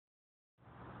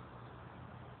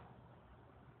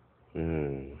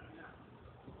Mm.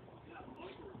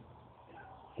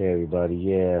 Hey everybody,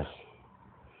 yeah.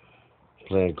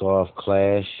 Playing golf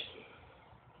clash.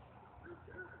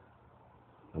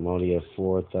 I'm only at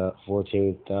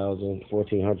 14,000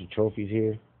 trophies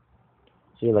here.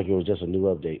 Seemed like it was just a new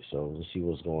update, so let's see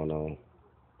what's going on.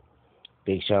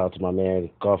 Big shout out to my man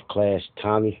Golf Clash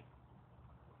Tommy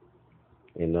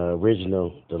and the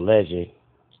original, the legend,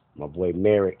 my boy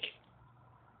Merrick.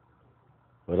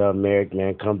 What up, Merrick,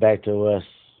 man? Come back to us.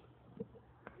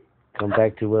 Come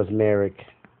back to us, Merrick.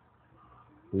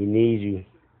 We need you.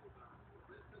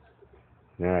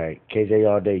 All right, KJ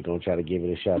all day gonna try to give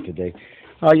it a shot today.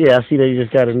 Oh yeah, I see they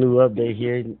just got a new update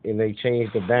here and they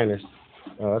changed the banners.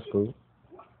 Oh, that's cool.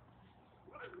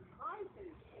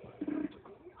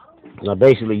 Now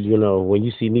basically, when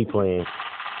you see me playing,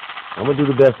 I'm gonna do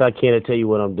the best I can to tell you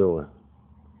what I'm doing.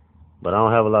 But I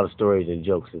don't have a lot of stories and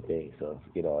jokes and things, so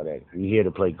forget all that. We're here to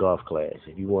play Golf Clash.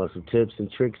 If you want some tips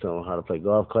and tricks on how to play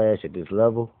Golf Clash at this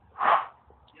level,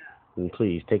 then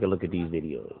please take a look at these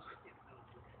videos.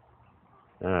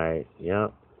 All right,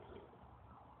 yep.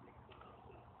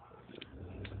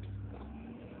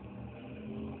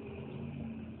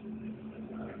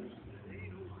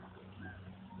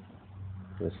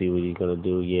 Let's see what he's gonna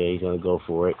do. Yeah, he's gonna go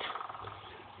for it.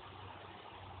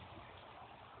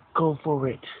 Go for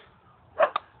it.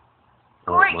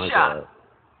 Oh Great my shot. God.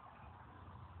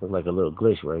 Looked like a little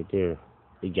glitch right there.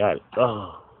 He got it.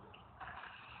 Oh.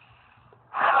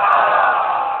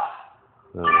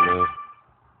 Oh man.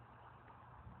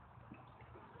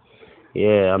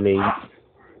 Yeah, I mean,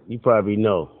 you probably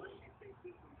know.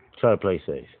 Try to play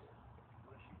safe.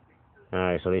 All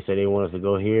right, so they said they want us to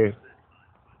go here.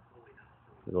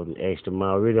 Go the extra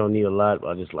mile. Really don't need a lot, but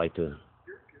I just like to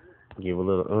give a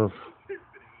little oomph.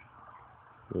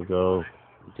 We go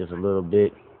just a little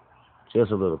bit,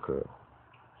 just a little curl.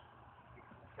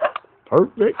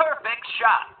 Perfect. Perfect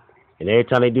shot. And every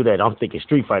time they do that, I'm thinking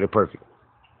Street Fighter perfect.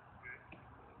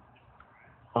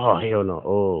 Oh hell no.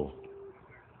 Oh.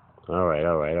 All right,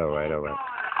 all right, all right, all right.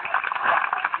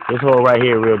 This hole right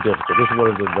here is real difficult. This is one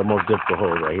of the most difficult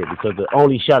holes right here because the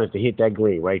only shot is to hit that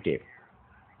green right there.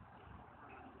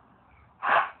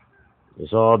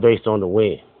 It's all based on the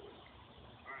wind.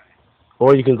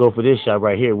 Or you can go for this shot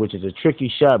right here, which is a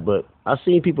tricky shot, but I've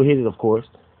seen people hit it, of course.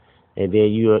 And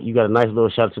then you got a nice little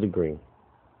shot to the green.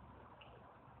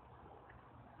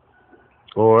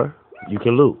 Or you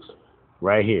can lose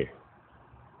right here.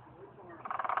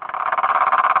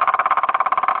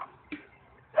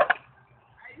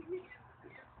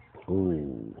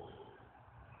 Ooh,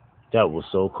 that was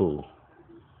so cool.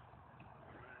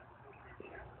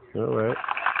 All right,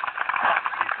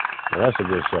 well, that's a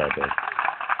good shot, though.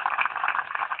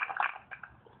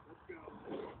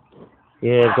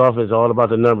 Yeah, golf is all about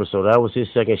the numbers. So that was his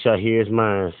second shot. Here's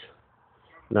mine.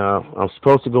 Now I'm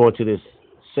supposed to go into this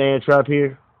sand trap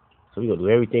here, so we're gonna do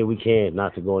everything we can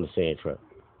not to go in the sand trap.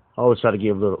 I always try to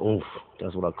give a little oomph.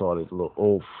 That's what I call it, a little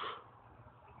oomph.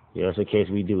 Yeah, that's in case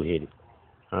we do hit it.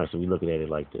 All right, so we're looking at it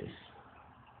like this.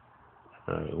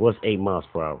 All right, what's 8 miles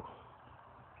per hour?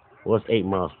 What's 8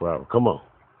 miles per hour? Come on.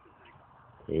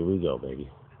 Here we go, baby.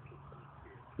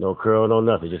 No curl, no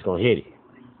nothing. Just gonna hit it.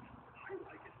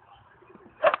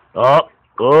 Oh,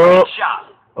 oh, Great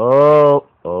shot. oh,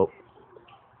 oh.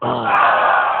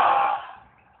 Ah.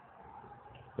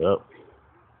 Yep.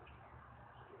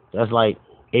 That's like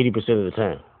 80% of the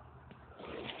time.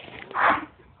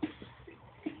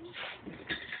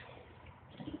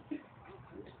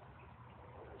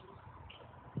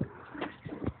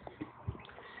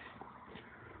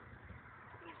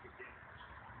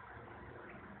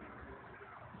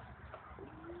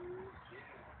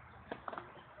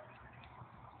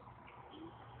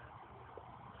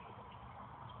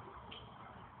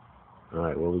 All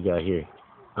right, what we got here?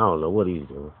 I don't know what he's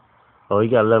doing. Oh, he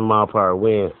got 11 mile per hour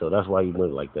wind, so that's why he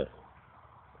went like that.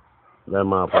 11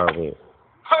 mile per hour wind.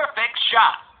 Perfect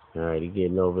shot. All right, he's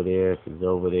getting over there. He's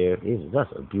over there. That's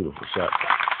a beautiful shot.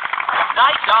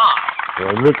 Nice on.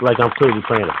 Well, it looks like I'm clearly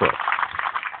playing a putt.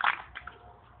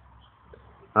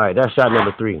 All right, that's shot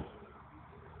number 3.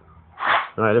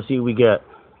 All right, let's see what we got.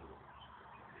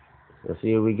 Let's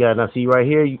see what we got. Now, see right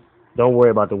here, don't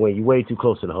worry about the wind. You're way too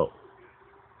close to the hole.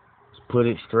 Just put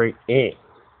it straight in.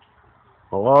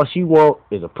 All she wants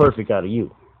is a perfect out of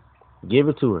you. Give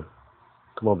it to her.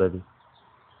 Come on, baby.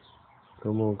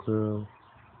 Come on, girl.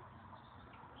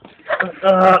 Great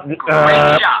shot.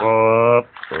 Nice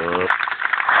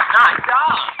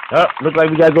on. Look like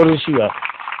we got to go to the shootout.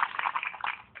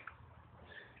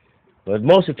 But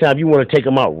most of the time, you want to take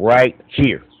them out right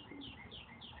here.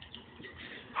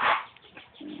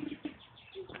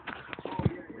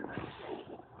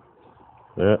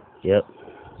 Yep.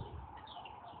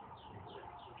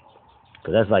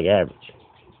 Because that's like average.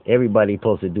 Everybody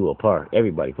supposed to do a par.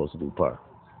 Everybody supposed to do par.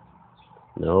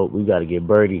 No, we got to get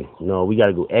birdie. No, we got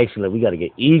to go excellent. We got to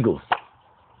get eagles.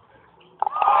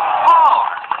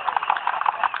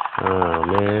 Oh,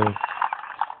 man.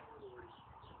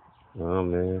 Oh,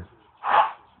 man.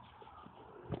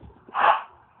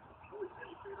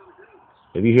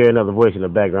 If you hear another voice in the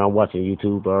background, I'm watching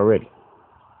YouTube already.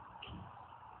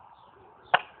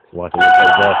 Watching the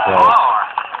golf class.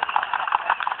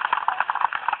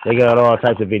 They got all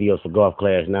types of videos for golf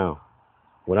class now.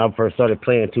 When I first started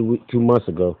playing 2 months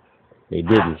ago, they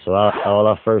didn't. So all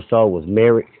I first saw was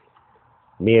Merrick.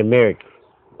 Me and Merrick.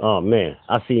 Oh, man.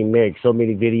 I seen Merrick so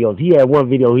many videos. He had one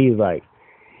video, he was like,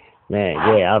 man,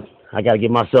 yeah, I got to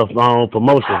give myself my own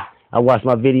promotion. I watched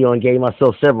my video and gave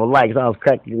myself several likes. I was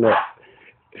cracking up.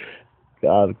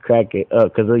 I was cracking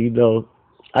up because, you know,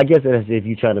 I guess that's if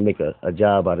you're trying to make a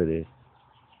job out of this.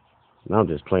 I'm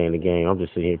just playing the game. I'm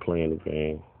just sitting here playing the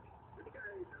game.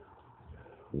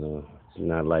 No, it's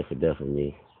not life or death for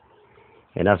me.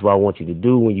 And that's what I want you to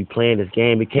do when you playing this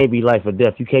game. It can't be life or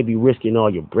death. You can't be risking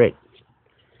all your bread.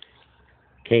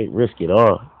 Can't risk it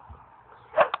all.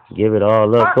 Give it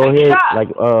all up. Go ahead, like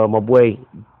my boy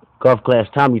Golf Class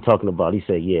Tommy talking about. He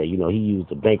said, yeah, you know, he used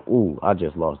the bank. Ooh, I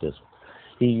just lost this one.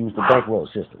 He used the bankroll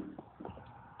system,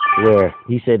 where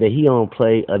he said that he don't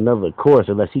play another course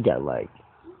unless he got like,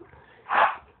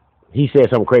 he said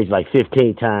something crazy like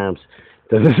 15 times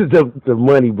the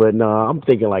money, but no, I'm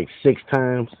thinking like 6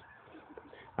 times.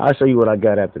 I'll show you what I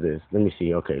got after this. Let me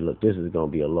see. Okay, look, this is going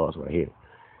to be a loss right here.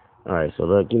 All right, so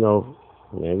look, you know,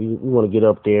 man, we want to get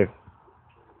up there.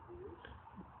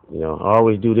 You know, I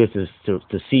always do this is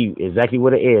to see exactly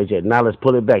where the edge at. Now let's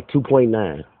pull it back,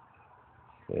 2.9.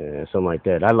 Yeah, something like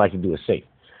that. I like to do it safe.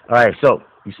 All right, so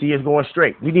you see it's going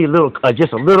straight. We need a little,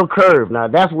 just a little curve. Now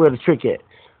that's where the trick at.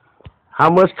 How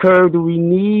much curve do we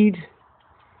need?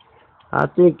 I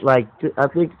think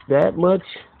that much.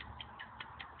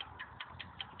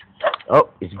 Oh,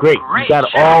 it's great. You gotta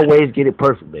always get it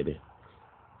perfect, baby.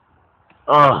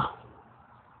 Oh,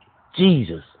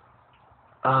 Jesus.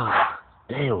 Ah,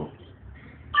 damn.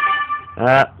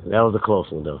 That was a close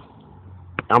one though.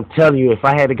 I'm telling you, if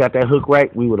I had got that hook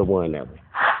right, we would have won that one.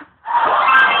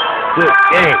 Good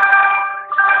game.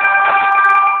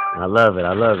 I love it.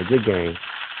 I love it. Good game.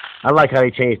 I like how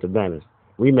they changed the banners.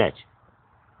 Rematch.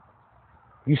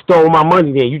 You stole my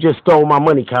money then. You just stole my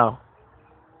money, Kyle.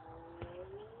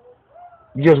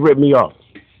 You just ripped me off.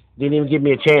 Didn't even give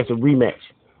me a chance to rematch.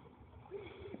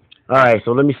 All right,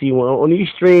 so let me see. On these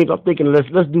streams, I'm thinking let's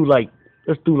do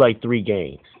like 3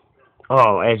 games.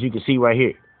 Oh, as you can see right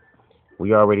here.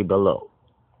 We already below.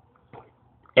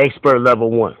 Expert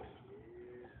level 1.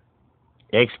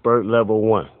 Expert level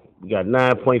 1. We got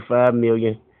 9.5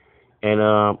 million. And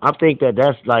I think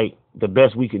that's like the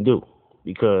best we can do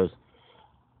because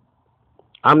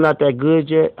I'm not that good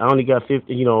yet. I only got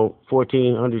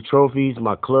 1,400 trophies.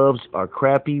 My clubs are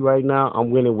crappy right now. I'm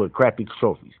winning with crappy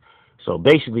trophies. So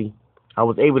basically, I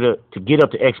was able to get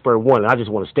up to expert 1. I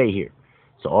just want to stay here.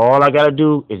 So all I got to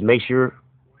do is make sure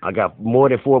I got more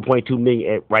than 4.2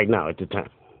 million right now at the time,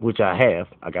 which I have.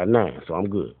 I got 9, so I'm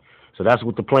good. So that's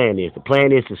what the plan is. The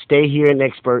plan is to stay here in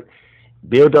expert,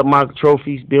 build up my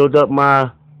trophies, build up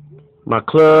my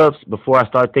clubs before I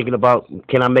start thinking about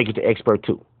can I make it to expert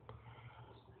 2.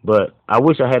 But I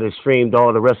wish I had streamed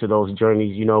all the rest of those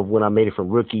journeys, you know, when I made it from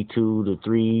rookie 2 to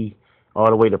 3, all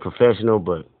the way to professional.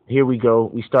 But here we go.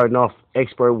 We starting off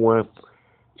expert 1,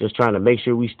 just trying to make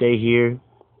sure we stay here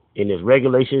in this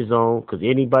regulation zone, because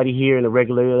anybody here in the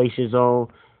regulation zone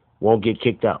won't get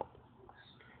kicked out.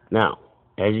 Now,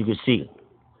 as you can see,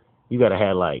 you got to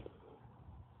have like,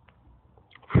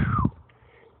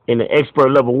 in the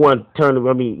expert level 1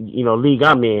 tournament, league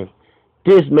I'm in,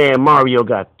 this man Mario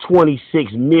got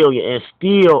 26 million and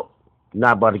still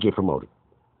not about to get promoted.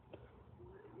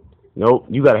 Nope,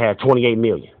 you got to have 28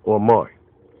 million or more.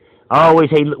 I always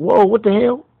hate, whoa, what the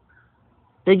hell?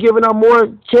 They giving out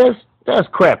more chests? That's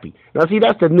crappy. Now, see,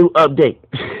 that's the new update.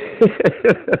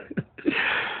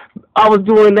 I was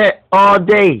doing that all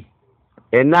day.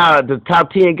 And now the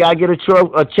top 10 guy get a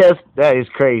chest? That is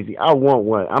crazy. I want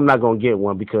one. I'm not going to get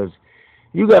one because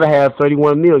you got to have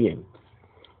 31 million.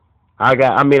 I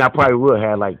probably will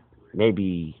have like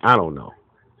maybe, I don't know,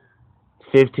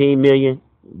 15 million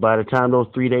by the time those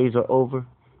 3 days are over.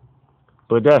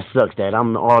 But that sucks that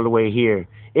I'm all the way here.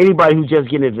 Anybody who just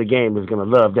getting into the game is going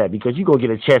to love that because you're going to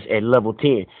get a chest at level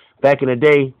 10. Back in the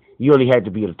day, you only had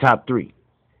to be in the top 3.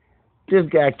 This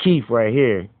guy Keith right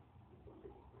here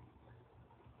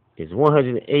is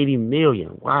 180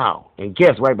 million. Wow. And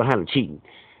guess right behind him cheating.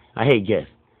 I hate guess.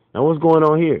 Now what's going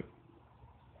on here?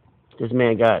 This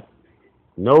man got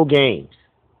no games.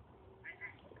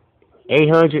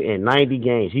 890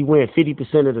 games. He wins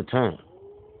 50% of the time.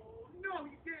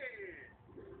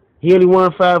 He only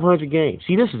won 500 games.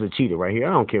 See, this is a cheater right here.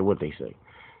 I don't care what they say.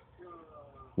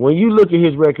 When you look at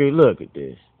his record, look at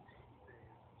this.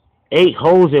 8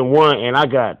 holes in one, and I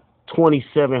got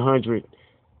 2,700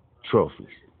 trophies.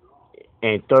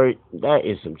 And third, that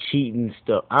is some cheating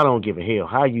stuff. I don't give a hell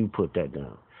how you put that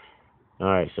down. All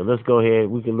right, so let's go ahead.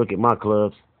 We can look at my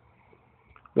clubs.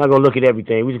 I'm not going to look at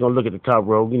everything. We're just going to look at the top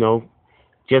row, you know,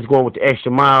 just going with the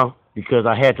extra mile because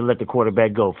I had to let the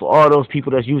quarterback go. For all those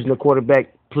people that's using the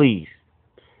quarterback, please,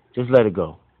 just let it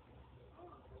go.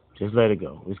 Just let it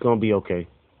go. It's going to be okay.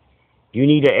 You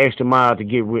need an extra mile to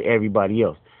get rid of everybody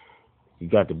else. You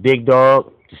got the big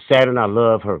dog, the Saturn. I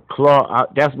love her. Claw,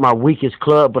 that's my weakest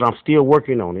club, but I'm still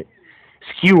working on it.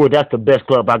 Skewer, that's the best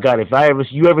club I got. If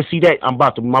you ever see that, I'm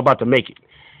about to make it.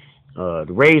 The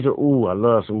razor, ooh, I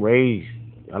love some razor.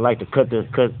 I like to cut.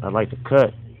 I like to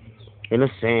cut. And the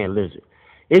sand lizard.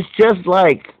 It's just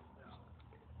like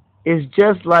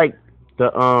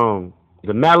the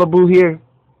Malibu here.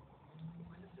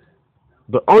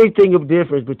 The only thing of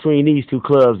difference between these two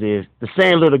clubs is the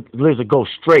sand lizard goes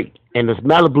straight, and the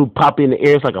Malibu pop in the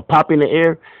air. It's like a pop in the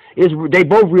air. They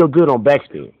both real good on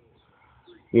backspin,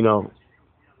 you know.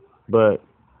 But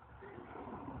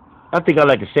I think I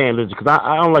like the sand lizard because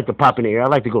I don't like the pop in the air. I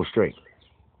like to go straight.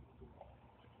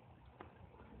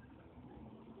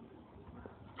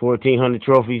 1,400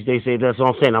 trophies. They say that's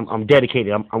what I'm saying. I'm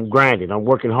dedicated. I'm grinding. I'm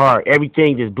working hard.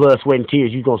 Everything is blood, sweat, and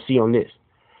tears. You gonna see on this.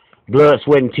 Blood,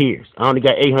 sweat, and tears. I only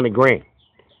got 800 grand,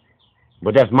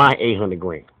 but that's my 800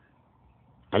 grand.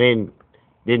 I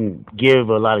didn't give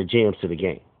a lot of gems to the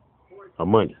game or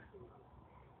money.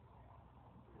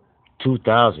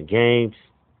 2,000 games,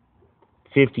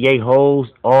 58 holes,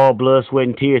 all blood, sweat,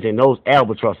 and tears, and those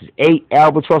albatrosses. 8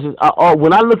 albatrosses.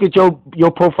 When I look at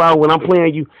your profile when I'm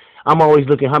playing you, I'm always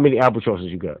looking how many albatrosses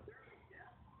you got.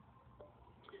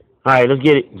 All right, let's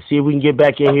get it. See if we can get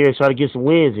back in here and try to get some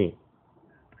wins in.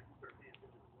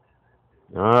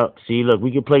 See, look,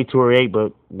 we can play Tour 8,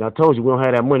 but I told you we don't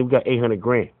have that money. We got 800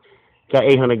 grand. Got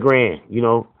 800 grand, you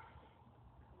know.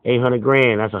 800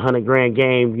 grand. That's a 100 grand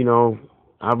game, you know.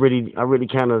 I really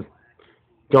kind of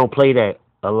don't play that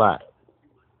a lot.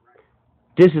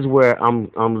 This is where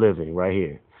I'm living right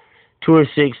here. Tour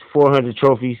 6, 400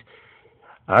 trophies.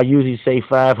 I usually say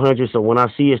 500, so when I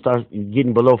see it start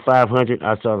getting below 500,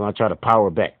 I try to power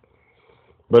back.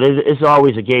 But it's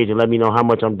always a gauge to let me know how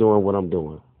much I'm doing, what I'm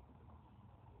doing.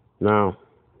 Now,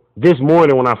 this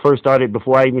morning when I first started,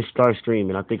 before I even started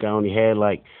streaming, I think I only had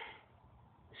like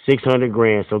 600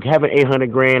 grand. So having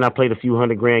 800 grand, I played a few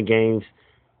 100 grand games.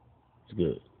 It's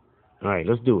good. All right,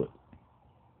 let's do it.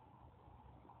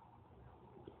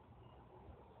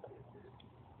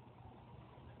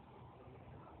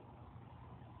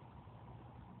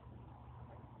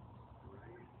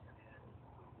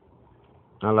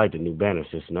 I like the new banner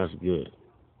system. That's good.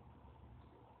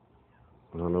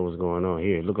 I don't know what's going on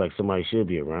here. It looks like somebody should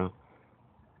be around.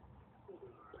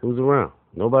 Who's around?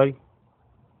 Nobody?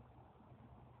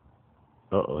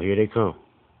 Uh-oh, here they come.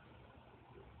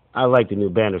 I like the new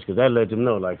banners because that lets them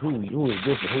know, like, who is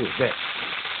this and who is that.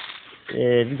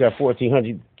 Yeah, if you got 1,400,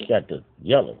 you got the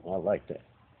yellow. I like that.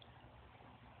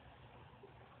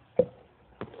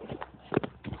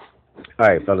 All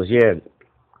right, fellas, yeah,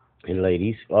 and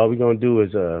ladies, all we're going to do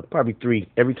is probably 3.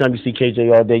 Every time you see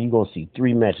KJ all day, you're going to see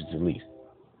 3 matches at least.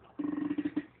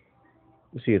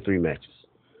 Let's see 3 matches.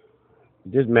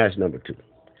 This match number 2.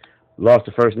 Lost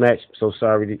the first match. So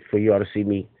sorry for you all to see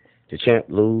me, the champ,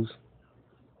 lose.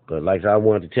 But like I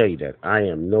wanted to tell you that I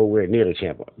am nowhere near the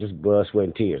champ. Just blood, sweat,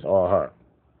 and tears, all hard.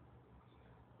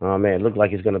 Oh man, it looked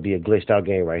like it's gonna be a glitched out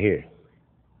game right here.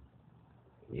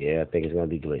 Yeah, I think it's gonna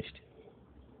be glitched.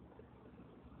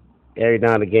 Every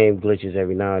now and the game glitches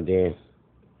every now and then.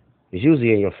 It's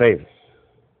usually in your favor.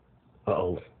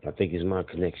 Uh-oh, I think it's my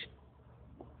connection.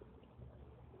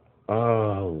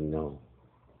 Oh no.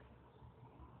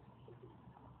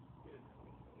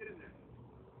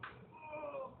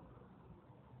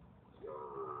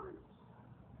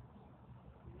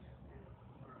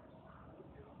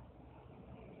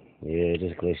 Yeah, it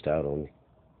just glitched out on me.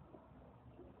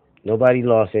 Nobody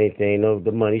lost anything. No,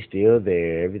 the money's still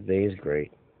there. Everything is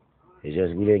great. It's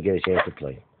just we didn't get a chance to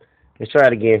play. Let's try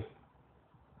it again.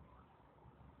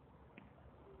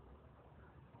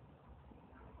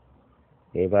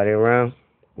 Anybody around?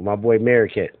 My boy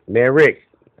Merrick. Merrick.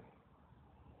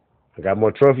 I got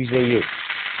more trophies than you.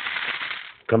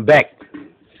 Come back.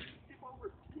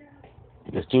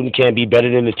 The student can't be better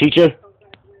than the teacher.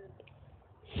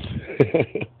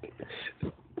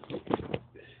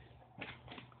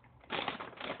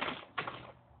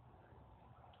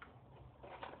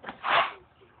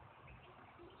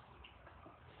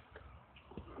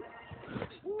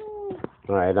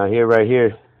 All right, now here, right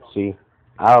here, see,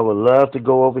 I would love to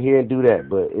go over here and do that,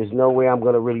 but there's no way I'm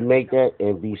going to really make that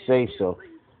and be safe, so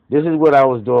this is what I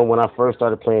was doing when I first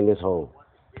started playing this hole.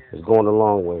 It's going a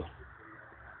long way.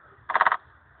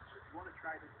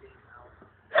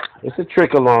 It's a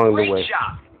trick along the way. Great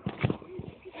shot.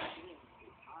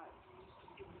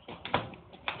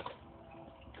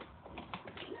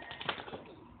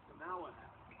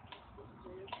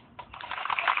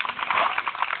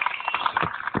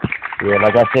 Yeah,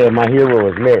 like I said, my hero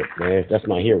is Merrick, man. That's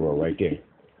my hero right there.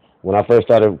 When I first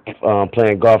started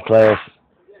playing golf class,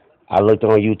 I looked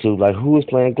on YouTube like, who is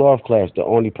playing golf class? The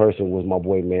only person was my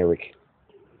boy Merrick.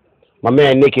 My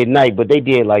man Nick at Night, but they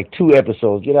did like 2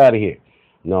 episodes. Get out of here.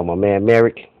 No, my man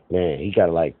Merrick, man, he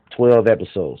got like 12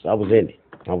 episodes. I was in it.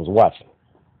 I was watching.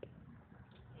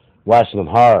 Watching them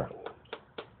hard.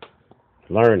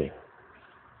 Learning.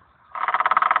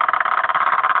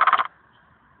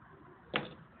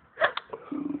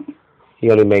 He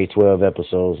only made 12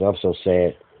 episodes. I'm so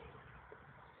sad.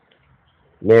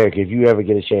 Merrick, if you ever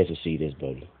get a chance to see this,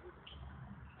 buddy,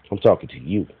 I'm talking to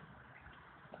you.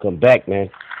 Come back, man.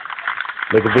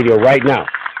 Make a video right now.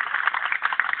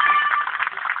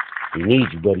 We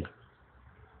need you, buddy.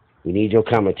 We need your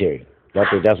commentary. I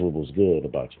think that's what was good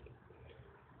about you.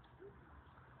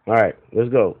 All right, let's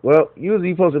go. Well, usually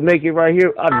you're supposed to make it right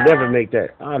here. I'll never make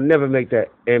that. I'll never make that.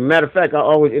 And matter of fact, I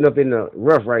always end up in the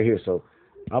rough right here, so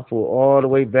I'll pull all the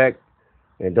way back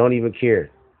and don't even care.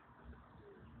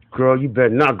 Girl, you better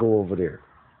not go over there.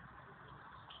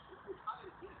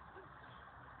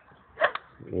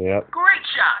 Yep. Great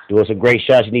shot. Doing some great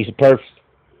shots. You need some perfs.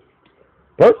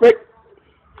 Perfect.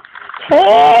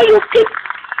 Oh, you get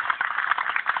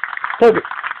perfect.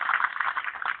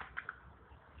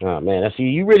 Oh man, I see.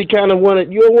 You really kind of want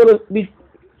to. You don't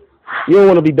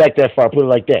want to be back that far. Put it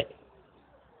like that.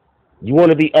 You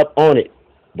want to be up on it,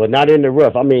 but not in the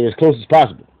rough. I mean, as close as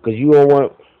possible, because you don't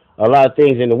want a lot of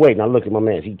things in the way. Now look at my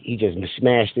man. He just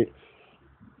smashed it.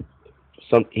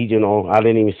 I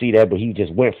didn't even see that, but he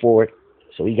just went for it.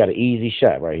 So he got an easy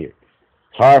shot right here.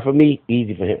 Hard for me,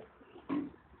 easy for him.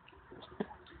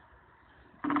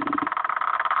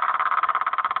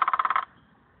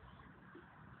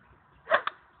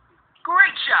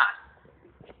 Great shot.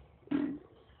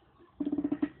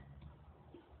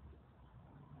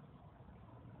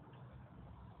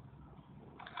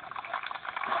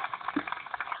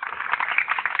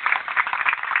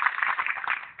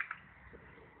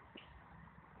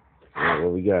 All right,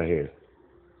 what we got here?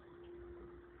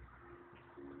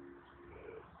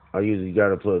 I usually got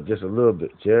to put just a little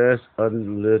bit. Just a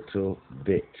little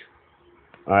bit.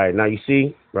 All right, now you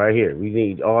see, right here, we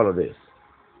need all of this.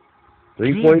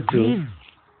 3.2.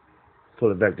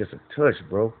 Pull it back just a touch,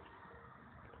 bro.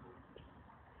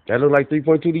 That look like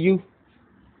 3.2 to you?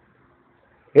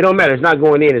 It don't matter. It's not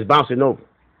going in. It's bouncing over.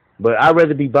 But I'd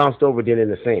rather be bounced over than in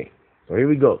the sand. So here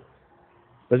we go.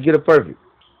 Let's get it perfect.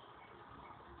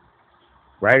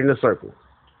 Right in the circle.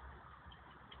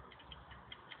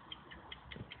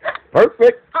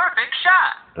 Perfect. Perfect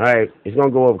shot. All right, it's going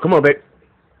to go over. Come on, baby.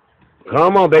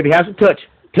 Come on, baby. Have some touch.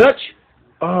 Touch.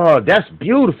 Oh, that's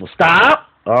beautiful. Stop.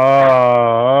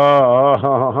 Oh.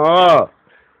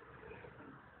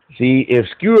 See, if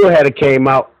Skuro had came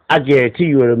out, I guarantee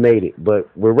you would have made it. But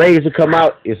when Razor come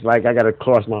out, it's like I got to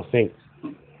cross my fingers.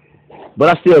 But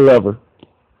I still love her.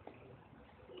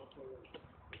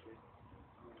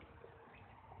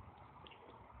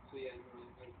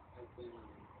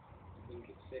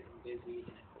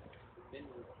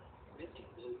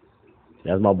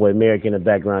 That's my boy Merrick in the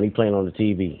background. He playing on the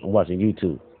TV. I'm watching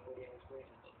YouTube.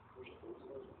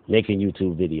 Making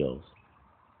YouTube videos.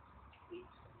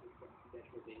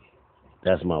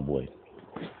 That's my boy.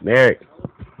 Merrick.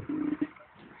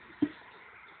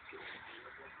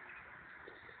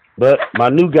 But my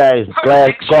new guy is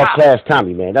Golf Class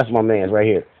Tommy, man. That's my man right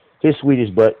here. His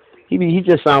sweetest butt. He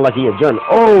just sounds like he a journey.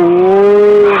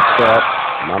 Oh, stop.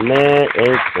 My man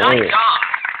is playing.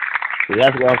 See,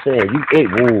 that's what I'm saying.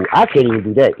 Whoa, I can't even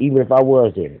do that, even if I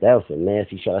was there. That was a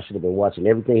nasty shot. I should have been watching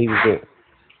everything he was doing.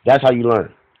 That's how you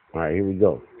learn. All right, here we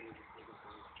go.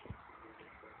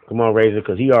 Come on, Razor,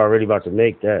 because he already about to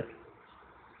make that.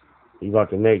 He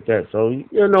about to make that. So,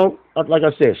 you know, like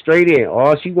I said, straight in.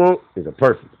 All she wants is a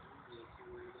perfect.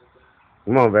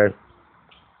 Come on, baby.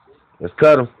 Let's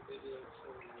cut him.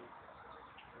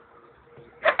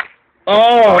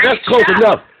 Oh, that's close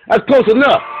enough. That's close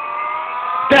enough.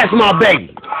 That's my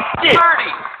baby. Yeah.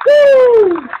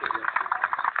 Woo!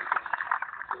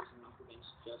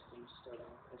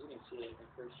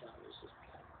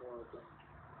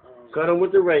 Cut him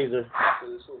with the razor.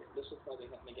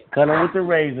 Cut him with the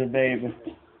razor, baby.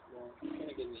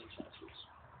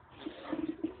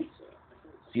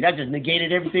 See, that just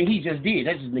negated everything he just did.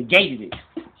 That just negated it.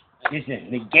 Just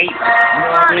negate. You know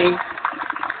what I mean?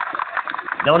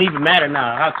 Don't even matter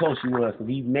now how close you was, because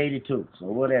he made it too. So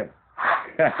whatever.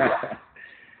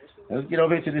 Let's get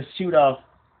over into this shoot-off.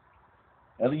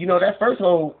 You know, that first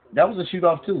hole, that was a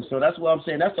shoot-off too. So that's what I'm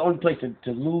saying. That's the only place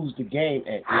to lose the game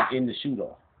at, in the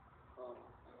shoot-off.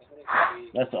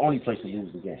 That's the only place to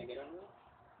lose the game.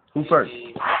 Who first?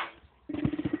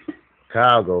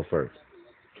 Kyle go first.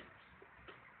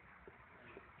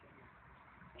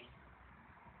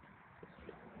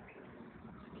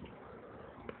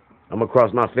 I'm going to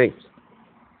cross my fingers.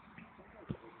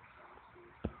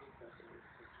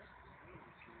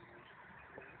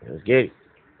 Let's get it.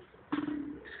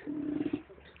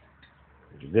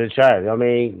 Good shot. I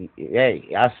mean, hey,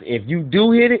 if you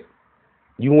do hit it,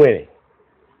 you win it.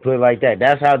 Put it like that.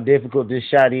 That's how difficult this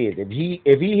shot is. If he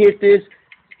hit this,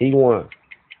 he won.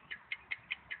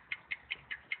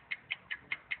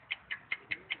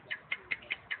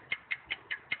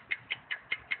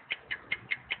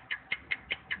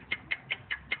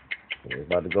 It's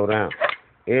about to go down.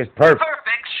 It's perfect.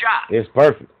 Perfect shot. It's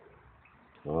perfect.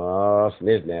 Oh,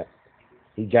 snap.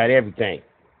 He got everything.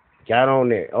 Got on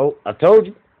there. Oh, I told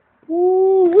you.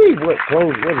 Woo-wee. What close?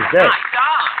 What is that? Nice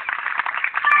on.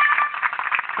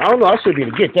 I don't know. I should be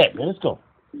able to get that, man. Let's go.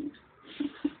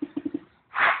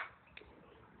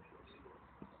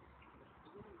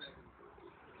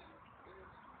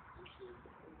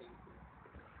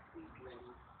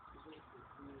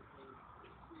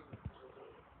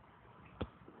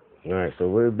 All right, so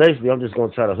I'm just going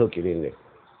to try to hook it in there.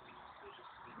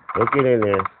 Hook it in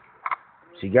there.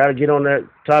 She got to get on that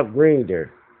top green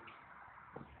there.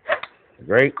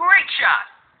 Great. Great shot.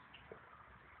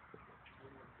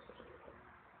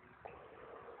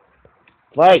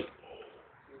 Fight.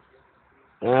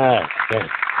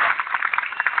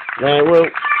 Man, well,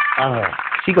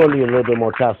 she going to need a little bit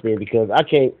more top spin because I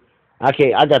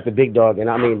got the big dog, and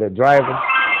I mean the driver.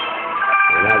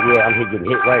 And I'm getting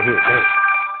hit right here. Dang.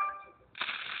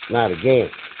 Not again.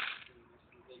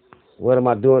 What am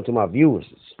I doing to my viewers?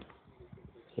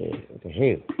 Yeah, what the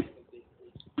hell?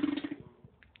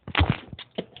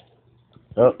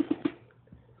 Oh.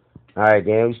 All right,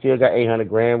 Dan. We still got 800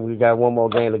 grand. We got one more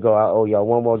game to go. I owe y'all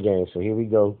one more game. So here we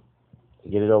go.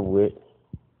 Get it over with.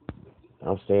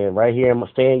 I'm staying right here. I'm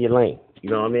staying in your lane.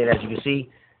 You know what I mean? As you can see,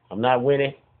 I'm not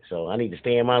winning, so I need to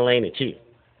stay in my lane and chill.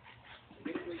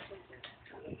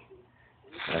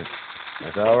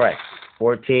 That's all right.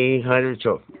 1,400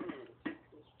 trophy.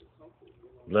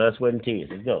 Blood, sweat, and tears.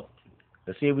 Let's go.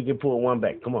 Let's see if we can pull one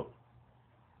back. Come on.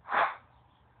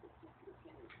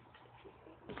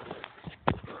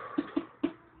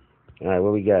 All right,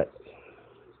 what we got?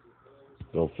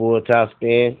 Go full top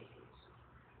spin.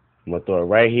 I'm gonna throw it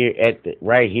right here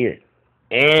right here,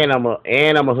 and I'm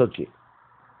gonna hook it.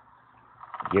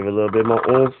 Give it a little bit more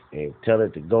oomph and tell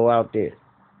it to go out there.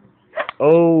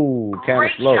 Oh, kind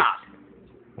of slow.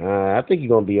 I think you're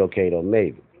gonna be okay though,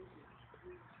 maybe.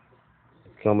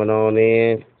 Coming on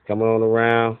in, coming on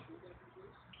around.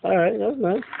 All right, that's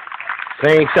nice.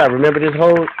 Same shot. Remember this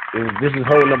hole? This is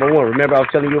hole number one. Remember I was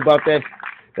telling you about that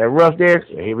rough there?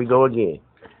 So here we go again.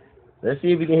 Let's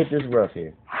see if we can hit this rough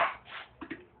here.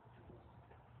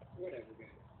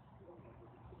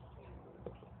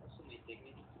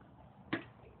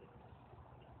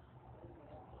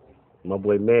 My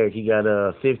boy Merrick, he got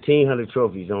 1,500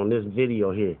 trophies on this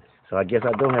video here. So I guess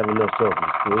I don't have enough trophies.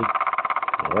 See?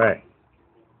 All right.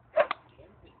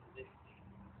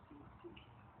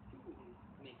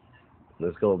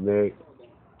 Let's go, Merrick.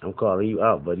 I'm calling you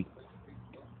out, buddy.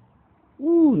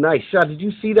 Ooh, nice shot. Did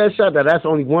you see that shot? Now, that's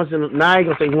only once in a... Now, I ain't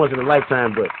going to say once in a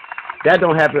lifetime, but that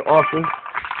don't happen often.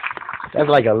 That's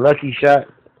like a lucky shot.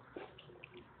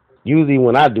 Usually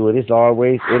when I do it, it's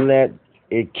always in that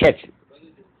it catches.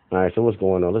 All right, so what's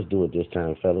going on? Let's do it this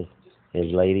time, fellas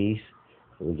and ladies.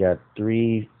 We got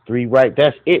three right.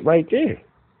 That's it right there.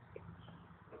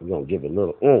 We're going to give it a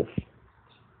little oomph.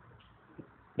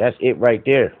 That's it right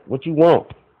there. What you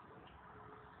want?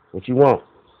 What you want?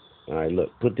 All right,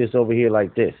 look. Put this over here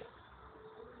like this.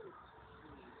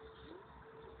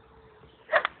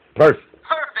 Perfect.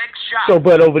 Perfect shot. So,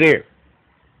 butt over there.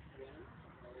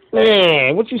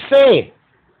 Man, what you saying?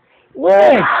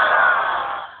 What?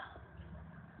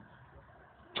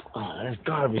 Oh, that's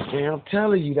garbage, man. I'm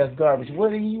telling you, that's garbage.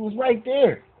 What? He was right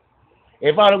there.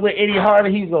 If I'd have went any harder,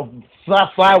 he's going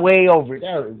to fly way over it.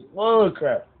 That is bull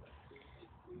crap.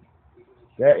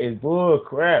 That is bull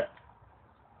crap.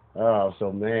 Oh, I'm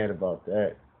so mad about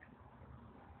that.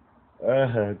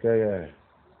 Okay.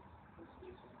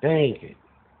 Dang it.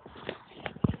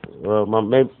 Well,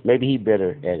 maybe he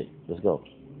better at it. Let's go.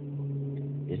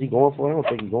 Is he going for it? I don't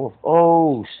think he's going for it.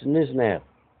 Oh, snap.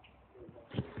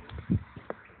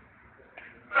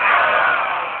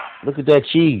 Look at that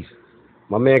cheese.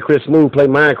 My man Chris Smooth play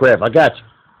Minecraft. I got you.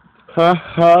 Ha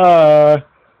ha.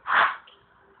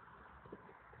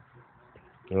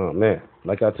 Oh, man.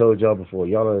 Like I told y'all before,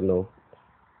 y'all don't know.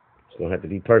 It's going to have to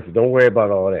be perfect. Don't worry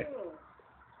about all that.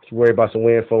 Just worry about some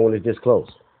wind phone when it's this close.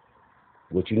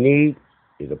 What you need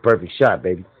is a perfect shot,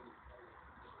 baby.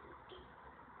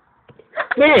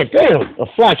 Man, damn. A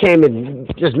fly came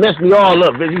and just messed me all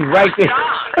up, baby. He's right there.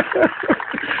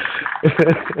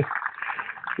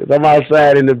 Because I'm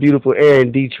outside in the beautiful air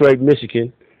in Detroit,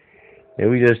 Michigan. And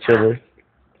we just chilling.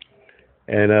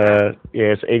 And,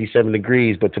 yeah, it's 87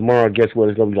 degrees. But tomorrow, guess what?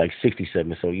 It's going to be like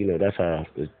 67. So, you know, that's how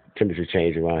the temperature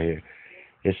change around here.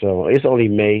 It's only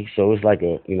May, so it's like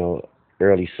a, you know,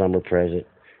 early summer present.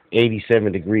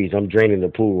 87 degrees. I'm draining the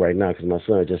pool right now because my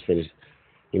son just finished,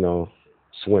 you know,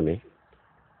 swimming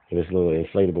in this little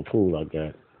inflatable pool I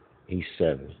got. He's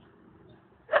 7.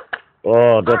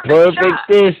 Oh, the perfect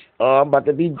fish. Oh, I'm about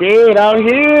to be dead out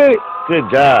here. Good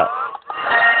job.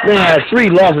 Man, I had 3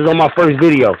 losses on my first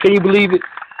video. Can you believe it?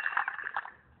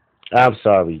 I'm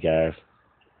sorry, guys.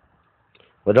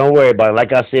 But don't worry about it.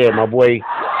 Like I said, my boy,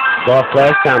 Golf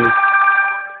Class Tommy,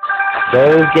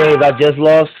 those games I just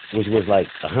lost, which was like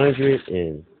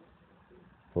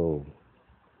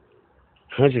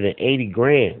 180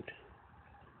 grand.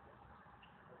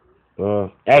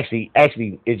 Actually,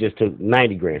 it just took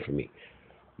 90 grand from me.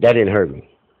 That didn't hurt me.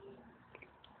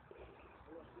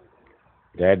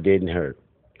 That didn't hurt.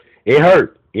 It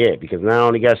hurt, yeah, because now I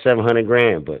only got 700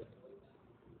 grand, but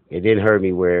it didn't hurt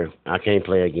me where I can't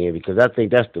play again because I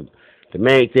think that's the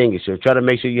main thing is to try to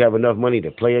make sure you have enough money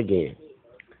to play again.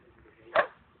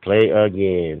 Play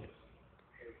again.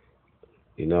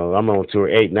 You know, I'm on tour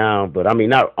 8 now, but I mean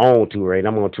not on tour 8,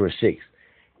 I'm on tour 6.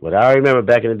 But I remember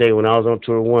back in the day when I was on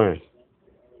tour 1, I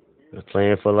was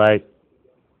playing for like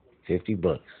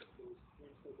 $50.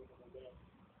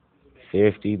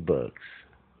 $50.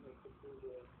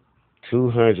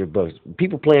 $200.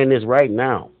 People playing this right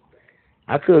now.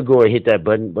 I could go and hit that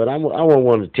button, but I won't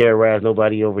want to terrorize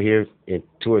nobody over here in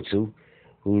tour 2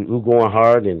 who going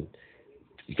hard and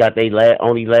got they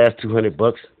only last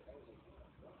 $200.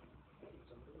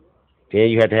 Then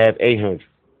you had to have 800.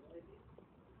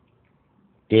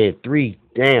 Then 3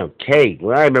 damn K.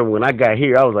 Well, I remember when I got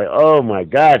here, I was like, oh my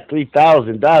God,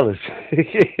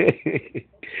 $3,000.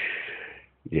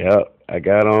 Yep, I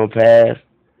got on pass.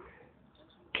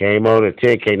 Came on to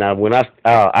 10K. Now, when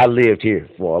I lived here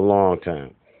for a long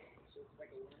time.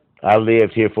 I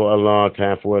lived here for a long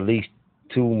time, for at least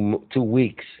 2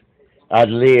 weeks. I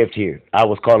lived here. I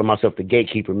was calling myself the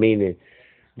gatekeeper, meaning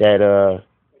that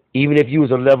even if you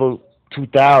was a level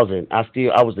 2,000, I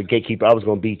was the gatekeeper. I was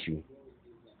gonna beat you.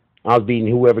 I was beating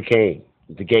whoever came,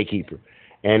 the gatekeeper.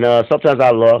 And sometimes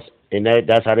I lost, and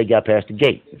that's how they got past the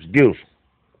gate. It was beautiful.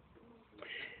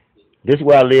 This is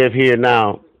where I live here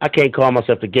now. I can't call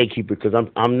myself the gatekeeper because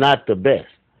I'm not the best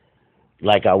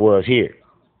like I was here.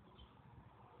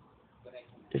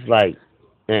 It's like,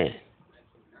 man,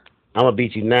 I'm gonna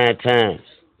beat you 9 times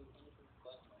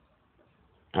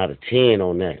out of 10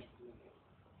 on that.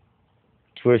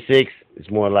 Tour 6 is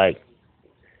more like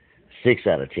 6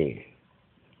 out of 10.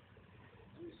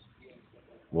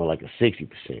 More like a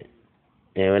 60%.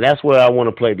 And that's where I want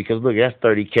to play because look, that's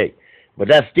 30K. But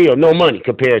that's still no money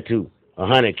compared to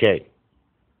 100K.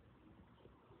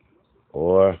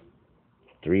 Or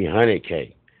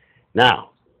 300K. Now,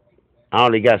 I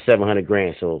only got 700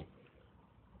 grand, so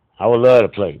I would love to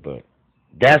play, but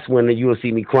that's when you will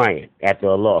see me crying after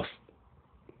a loss.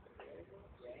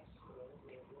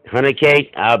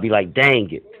 100K, I'll be like,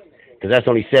 dang it, because that's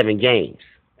only 7 games.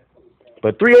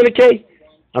 But 30K,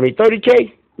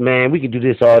 man, we can do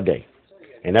this all day,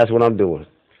 and that's what I'm doing.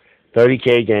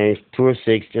 30K games, Tour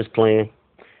 6, just playing.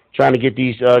 Trying to get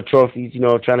these trophies, you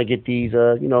know, trying to get these,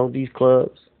 you know, these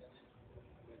clubs.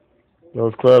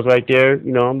 Those clubs right there,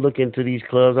 you know, I'm looking to these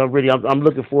clubs. I'm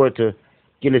looking forward to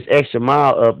getting this extra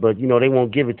mile up, but, you know, they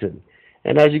won't give it to me.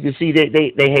 And as you can see,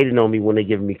 they hated on me when they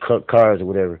giving me cars or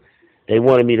whatever. They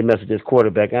wanted me to mess with this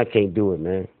quarterback. I can't do it,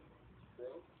 man.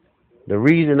 The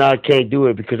reason I can't do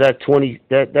it because that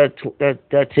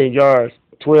 10 yards,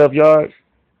 12 yards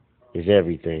is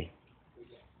everything.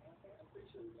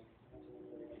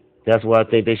 That's why I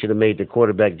think they should have made the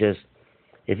quarterback just,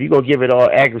 if you're going to give it all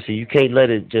accuracy, you can't let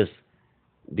it just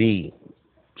be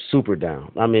super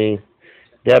down. I mean,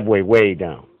 that way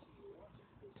down.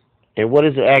 And what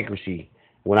is the accuracy?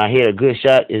 when I hit a good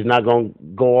shot, it's not gonna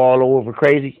go all over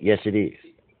crazy. Yes, it is.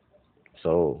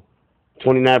 So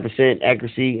 29%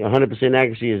 accuracy, 100%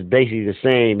 accuracy is basically the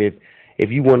same. If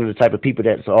you one of the type of people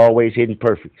that's always hitting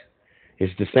perfect,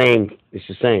 it's the same. It's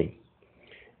the same.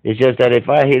 It's just that if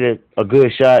I hit a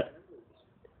good shot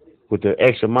with the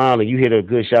extra mile and you hit a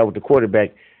good shot with the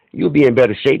quarterback, you'll be in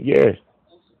better shape, yes.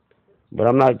 But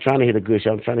I'm not trying to hit a good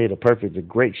shot. I'm trying to hit a perfect, a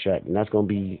great shot, and that's gonna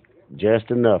be just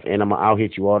enough. And I'm gonna out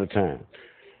hit you all the time.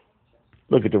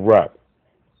 Look at the Rock,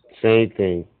 same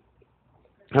thing.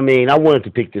 I mean, I wanted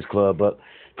to pick this club up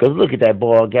because look at that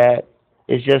ball, guy.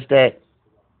 It's just that,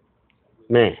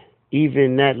 man.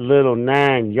 Even that little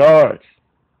 9 yards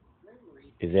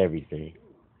is everything.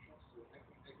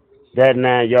 That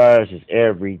 9 yards is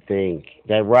everything.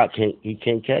 That Rock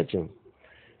can't catch him.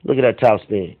 Look at that top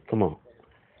spin. Come on.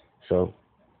 So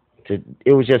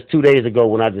it was just 2 days ago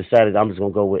when I decided I'm just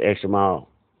gonna go with extra mile,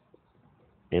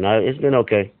 and it's been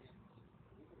okay.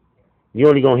 You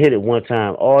only gonna hit it one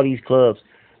time. All these clubs,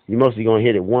 you mostly gonna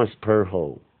hit it once per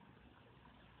hole.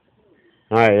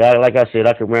 All right, like I said,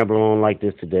 I could ramble on like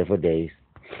this today for days,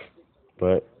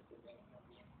 but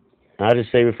I'll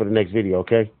just save it for the next video.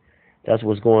 Okay, that's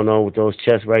what's going on with those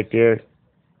chests right there.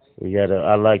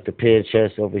 I like the pin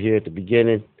chest over here at the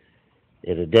beginning.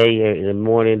 In the day, in the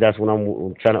morning, that's when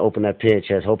I'm trying to open that pin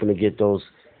chest, hoping to get those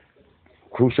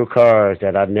crucial cards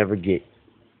that I never get.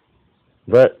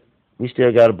 But we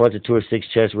still got a bunch of Tour 6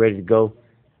 chests ready to go.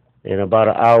 In about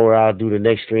an hour, I'll do the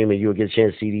next stream, and you'll get a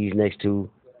chance to see these next two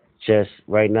chests.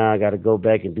 Right now, I got to go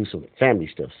back and do some family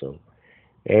stuff. So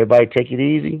everybody take it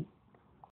easy.